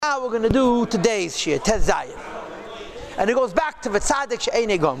now we're going to do today's shir, Tez Zayin. And it goes back to the tzaddik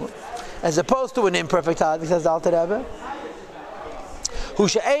she'enei gomur, as opposed to an imperfect tzaddik, says the Alter Rebbe. Hu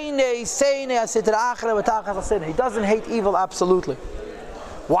she'enei seinei asitra achra v'tachas hasin. He doesn't hate evil absolutely.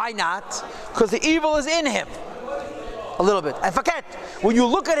 Why not? Because the evil is in him. A little bit. And forget, when you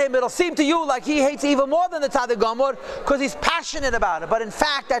look at him, it'll seem to you like he hates evil more than the tzaddik gomur, because he's passionate about it. But in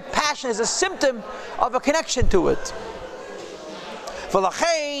fact, that passion is a symptom of a connection to it.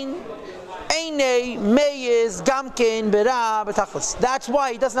 V'lachein einei meyiz gamkein bera b'tachlis. That's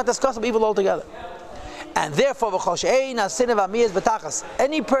why he does not discuss evil altogether. And therefore,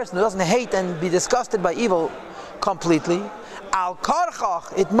 any person who doesn't hate and be disgusted by evil completely, al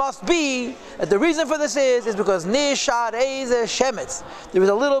karchach, it must be that the reason for this is because nishar eize shemetz, there is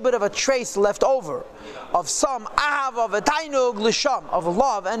a little bit of a trace left over of some ahav of a tainug lisham, of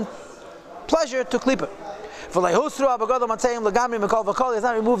love and pleasure to klipa. Does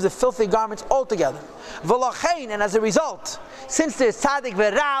not remove the filthy garments altogether. And as a result, since there's tzaddik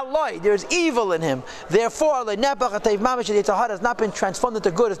v'ra loy, there's evil in him. Therefore, has not been transformed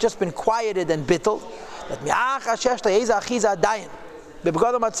into good; it's just been quieted and bittled.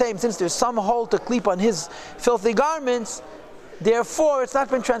 Since there's some hole to cleap on his filthy garments, therefore it's not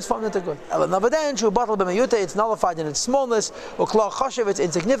been transformed into good. It's nullified in its smallness. It's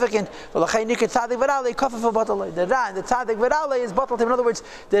insignificant. The ra and the tzaddik v'rale is bottled him. In other words,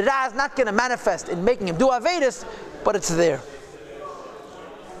 the ra is not going to manifest in making him do avedis, but it's there.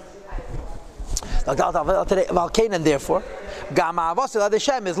 And therefore,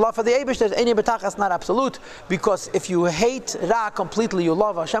 is love for the Eibishter. Any betachas not absolute, because if you hate Ra completely, you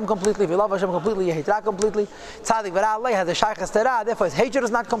love Hashem completely. If you love Hashem completely, you hate Ra completely. Tzaddik v'Ra has a shaychus to Ra, therefore his hatred is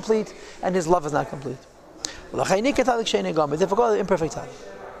not complete and his love is not complete. Therefore, imperfect tzaddik.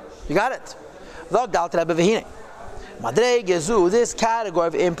 You got it. This category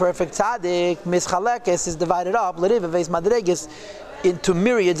of imperfect tzaddik, mischalekes, is divided up into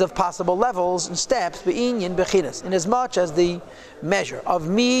myriads of possible levels and steps, in as much as the measure of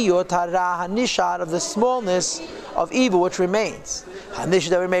nishar, of the smallness of evil which remains. Hanishar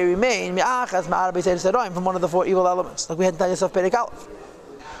that may remain, from one of the four evil elements, like we had in Tanya Sof Perek Aleph.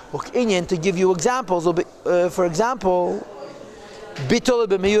 To give you examples, for example, if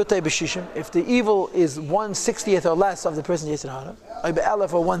the evil is 1/60th or less of the person's Yetzer Hara, or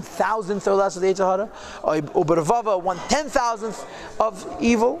 1,000th or less of the Yetzer Hara, or 1/10,000th of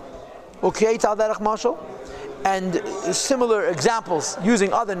evil, and similar examples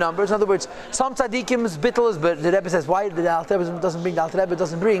using other numbers. In other words, some tzaddikim's bittul is, but the Rebbe says, why the Alter Rebbe doesn't bring the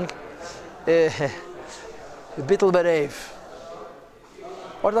bittul bereiv?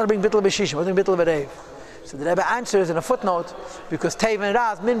 Why does not bring bittul b'shishim? Why does it bring bittul bereiv? So the Rebbe answers in a footnote, because Tev and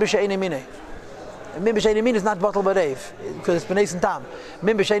Raz min b'she'enei minei. And min b'she'enei minei is not batal b'reiv, because it's b'neis and tam.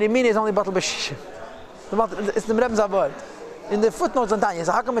 Min b'she'enei minei is only batal b'shishim. It's the Rebbe's avod. In the footnotes on Tanya,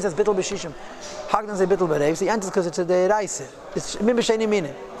 so how come it says batal b'shishim? How come it say batal b'reiv? So he answers because it's a deiraisa. It's min b'she'enei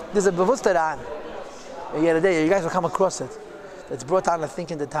minei. There's a bewusster ran. You guys will come across it. That's brought on, I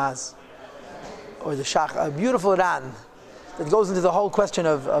think, in the Taz or the Shach, a beautiful ran that goes into the whole question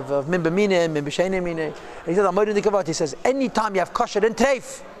of min b'minei, min b'she'enei minei. He says, Amor in the Kavod, he says, any time you have kosher and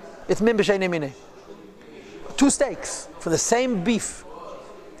treif, it's min b'she'enei minei. 2 steaks for the same beef,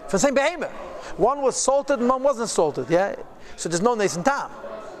 for the same behemoth. One was salted and one wasn't salted, yeah? So there's no neis and tam.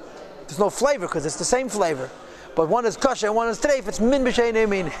 There's no flavor because it's the same flavor. But one is kosher and one is treif, it's min b'she'enei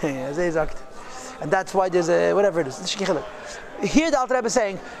minei. And that's why there's a, whatever it is. Here the Alter Rebbe is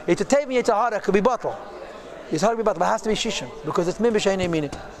saying, it's a tev and Yetzer Hara could be bottle. It's hard to be bottle, but it has to be shishim, because it's min b'she'enei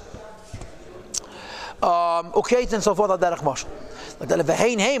minei. And so forth, like the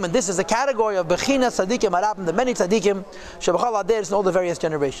Levehein, and this is a category of Bechina Tzadikim Arabim, the many Tzadikim Shebachal Aderes in all the various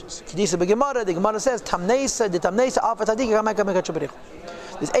generations. Kedisa B'Gemara, the Gemara says Tamneisa, the Tamneisa Alpha Tzadikim Hameka Meka Shabarich.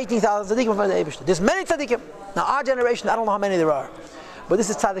 There's 18,000 Tzadikim from the Eibishter. There's many Tzadikim. Now our generation, I don't know how many there are, but this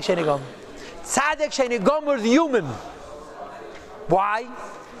is Tzadik She'enei Gomur. Tzadik She'enei Gomur is human. Why?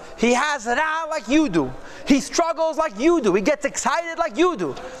 He has Ra like you do. He struggles like you do. He gets excited like you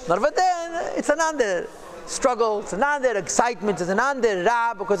do. But then it's another struggle, it's another excitement, it's another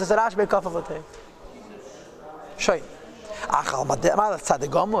Ra, because it's a Rash Be'kaf of a Tei. Shoy. Achal Tzadik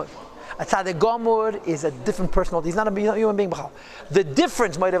Gomur. A Tzadik Gomur is a different personality. He's not a human being. The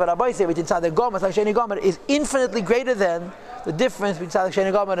difference, between Tzadik Gomur and Tzadik She'enei Gomur is infinitely greater than the difference between Tzadik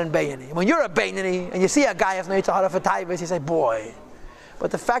She'enei Gomur and Beinani. When you're a Beinani and you see a guy has no Yetzer Hara for Taivas, you say, boy. But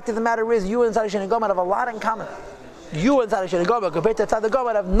the fact of the matter is, you and Tzadik She'enei Gomur have a lot in common. You and Tzadik She'enei Gomur compared to Tzadik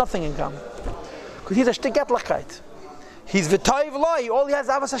Gomur have nothing in common. Because he's a shtigetlichkeit. He's v'toiv loi. All he has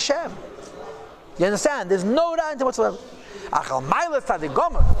is Avos Hashem. You understand? There's no doubt whatsoever. Achal Mailas Tzadik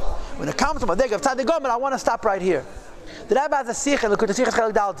Gomur. When it comes to Madrega of Tzaddik Gomer, I want to stop right here. The Rebbe has a Sikha, look at the Sikha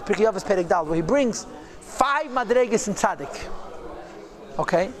Chelik Dal, Pirkei Avos Perek Dal, where he brings 5 Madregas in Tzaddik.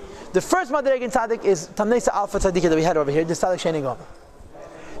 Okay? The first Madrega in Tzaddik is Tamnesa Alpha Tzaddikah that we had over here, the Tzaddik Sheni Gomer.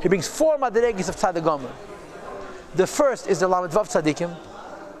 He brings 4 Madregas of Tzaddik Gomer. The first is the Lamed Vav Tzaddikim,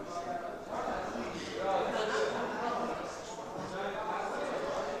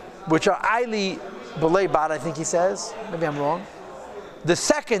 which are Aili B'lei Bar, I think he says. Maybe I'm wrong. The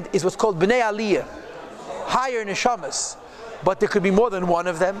second is what's called B'nei Aliyah, higher neshamas, but there could be more than one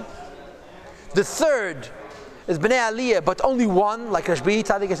of them. The third is B'nei Aliyah, but only one, like Rashbi,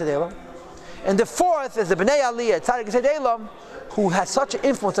 Tzaddik Yesed Elam. And the fourth is the B'nei Aliyah, Tzaddik Yesed Elam, who has such an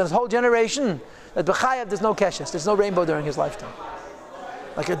influence on his whole generation that B'chayav there's no keshes, there's no rainbow during his lifetime.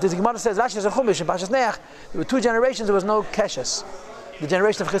 Like the Gemara says, Rashi says in Chumash, in Pashas Neach, there were 2 generations, there was no keshes. The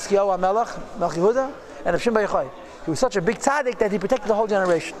generation of Chizkiyahu HaMelech, Melech Yehuda, and of Shimon Bar Yochai. He was such a big tzaddik that he protected the whole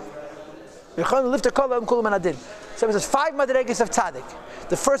generation. So it says 5 madregas of tzaddik.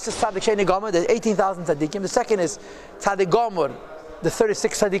 The first is tzaddik Sheni Gomer, the 18,000 tzaddikim. The second is tzaddik Gomer, the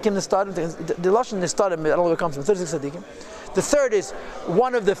 36 tzaddikim that started. The Lashon that started, I don't know where it comes from, 36 tzaddikim. The third is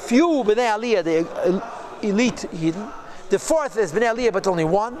one of the few B'nei Aliyah, the elite Yidden. The fourth is B'nei Aliyah, but only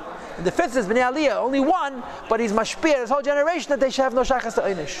one. And the fifth is B'nei Aliyah, only one, but he's mashpir his whole generation that they should have no shachas to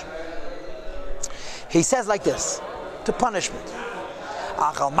einish. He says like this, to punishment.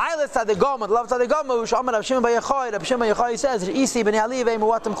 Achal Mailas Tzaddik Gomer, love Tzaddik Gomer, which Amar Rav Shimon Bar Yochai, Rav Shimon Bar Yochai says, Isi B'nei Aliyah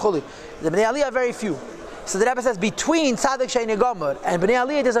ve'emuatim chuli. The B'nei Aliyah are very few. So the Rebbe says, between Tzaddik Sheni Gomer and B'nei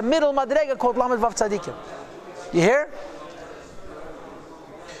Aliyah, there's a middle madrega called Lamed Vav Tzaddikim. You hear?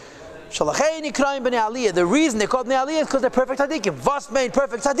 Shalachei Nikraim B'nei Aliyah. The reason they're called B'nei Aliyah is because they're perfect tzaddikim. Vos made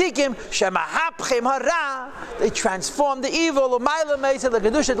perfect tzaddikim. Shemahapchem hara. They transformed the evil. Umayla meised the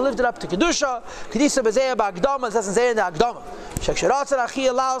kedusha. They lifted up to kedusha. Kedisa b'zeya b'agdama. It says in Zeya in the agdama. Sheksheratzer Achi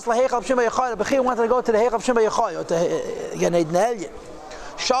allows laheichal b'shem b'yachai. B'chir wanted to go to the heichal b'shem b'yachai, or to Gan Eden Elyon.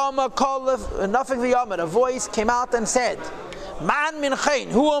 Shama kolef nothing v'yamer. A voice came out and said, Man min chein,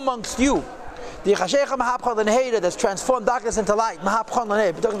 who amongst you? The Chashecha Mahapchon L'Neheira that's transformed darkness into light. Mahapchon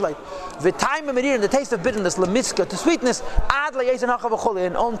L'Neheira, the time of Medir and the taste of bitterness, Lemiska, to sweetness, Ad L'Yezen Hachav V'Choli,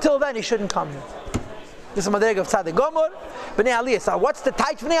 and until then he shouldn't come here. This is Madrega of Tzaddik Gomer, B'nei Aliyah. So what's the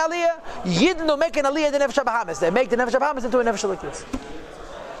type of B'nei Aliyah? Yidden who make an Aliyah the Nefesh HaBahamis. They make the Nefesh HaBahamis into a Nefesh HaLikis.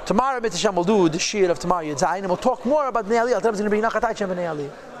 Tomorrow, Mitzvah Shem will do the Shir of tomorrow Yudzayin, and we'll talk more about B'nei Aliyah. I'll tell you going to bring Nachatayim B'nei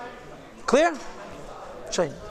Aliyah. Clear? Shane.